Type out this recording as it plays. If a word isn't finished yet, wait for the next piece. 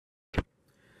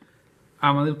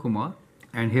I'm Anil Kumar,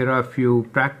 and here are a few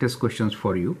practice questions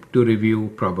for you to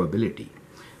review probability.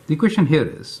 The question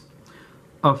here is,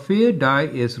 a fair die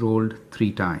is rolled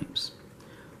 3 times.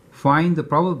 Find the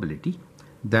probability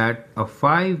that a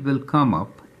 5 will come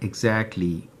up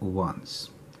exactly once.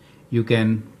 You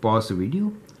can pause the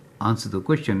video, answer the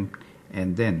question,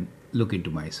 and then look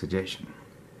into my suggestion.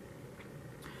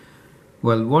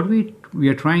 Well, what we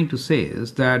are trying to say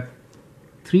is that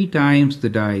 3 times the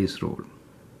die is rolled.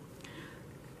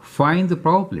 Find the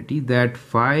probability that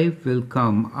 5 will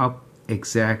come up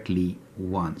exactly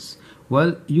once.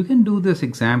 Well, you can do this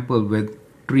example with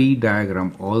tree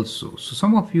diagram also. So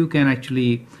some of you can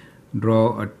actually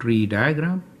draw a tree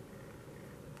diagram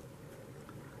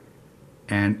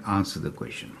and answer the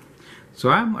question. So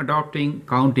I'm adopting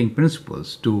counting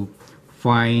principles to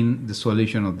find the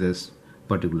solution of this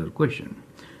particular question.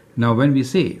 Now when we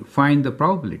say find the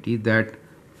probability that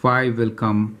 5 will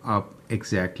come up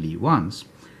exactly once,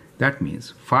 that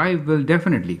means 5 will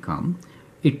definitely come.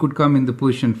 It could come in the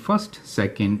position first,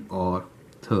 second, or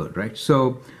third, right?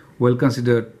 So we'll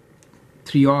consider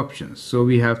 3 options. So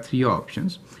we have 3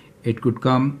 options. It could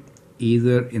come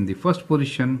either in the first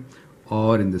position,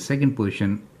 or in the second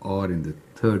position, or in the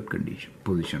third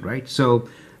position, right? So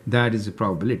that is the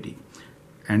probability.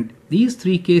 And these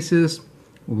 3 cases,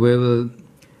 we'll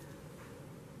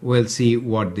see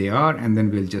what they are, and then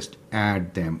we'll just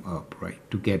add them up, right,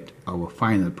 to get our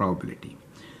final probability.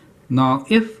 Now,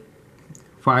 if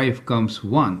 5 comes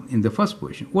 1 in the first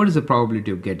position, what is the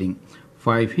probability of getting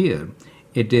 5 here?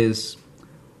 It is,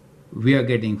 we are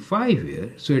getting 5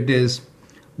 here, so it is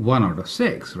 1 out of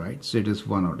 6, right? So it is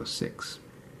 1 out of 6.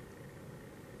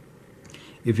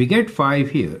 If we get 5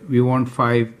 here, we want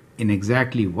 5 in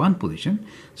exactly one position.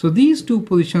 So these 2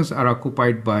 positions are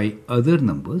occupied by other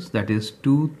numbers, that is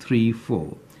 2, 3,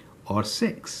 4, or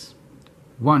 6.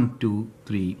 1, 2,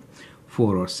 3,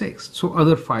 4, or 6. So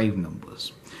other 5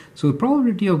 numbers. So the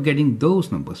probability of getting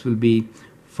those numbers will be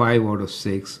 5 out of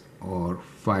 6 or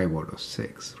 5 out of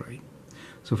 6, right?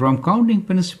 So from counting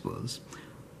principles,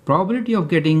 probability of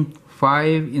getting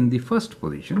 5 in the first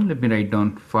position, let me write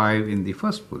down 5 in the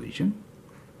first position,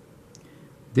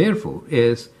 therefore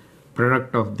is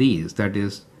product of these, that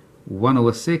is 1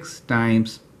 over 6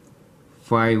 times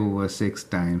 5 over 6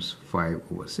 times 5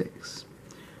 over 6.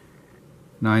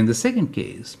 Now in the second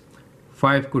case,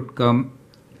 5 could come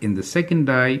in the second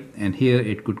die, and here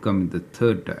it could come in the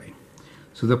third die.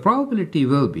 So the probability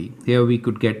will be, here we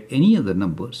could get any other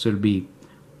number, so it will be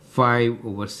 5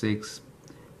 over 6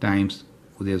 times,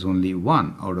 there's only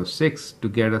 1 out of 6 to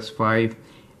get us 5,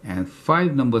 and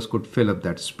 5 numbers could fill up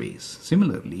that space.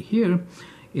 Similarly here,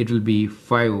 it will be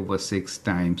 5 over 6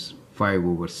 times 5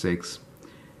 over 6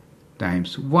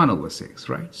 times 1 over 6,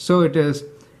 right? So it is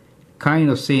kind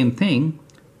of same thing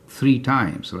 3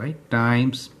 times, right?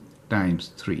 Times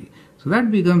 3. So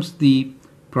that becomes the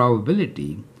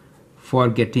probability for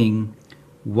getting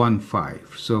 1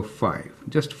 5. So 5,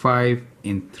 just 5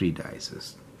 in 3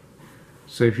 dice.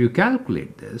 So if you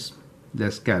calculate this,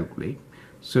 let's calculate.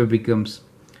 So it becomes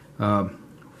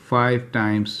 5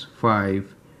 times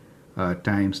 5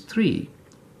 times 3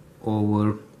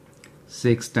 over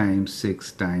 6 times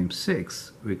 6 times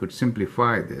 6. We could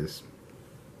simplify this.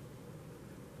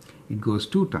 It goes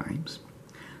 2 times.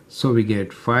 So we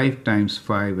get 5 times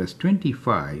 5 as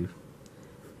 25,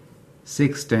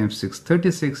 6 times 6,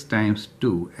 36 times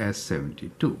 2 as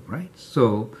 72, right?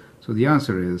 So the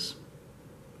answer is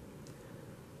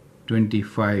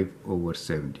 25 over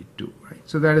 72, right?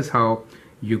 So that is how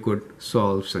you could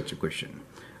solve such a question.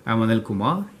 I'm Anil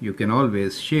Kumar. You can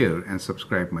always share and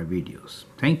subscribe my videos.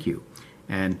 Thank you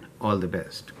and all the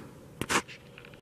best.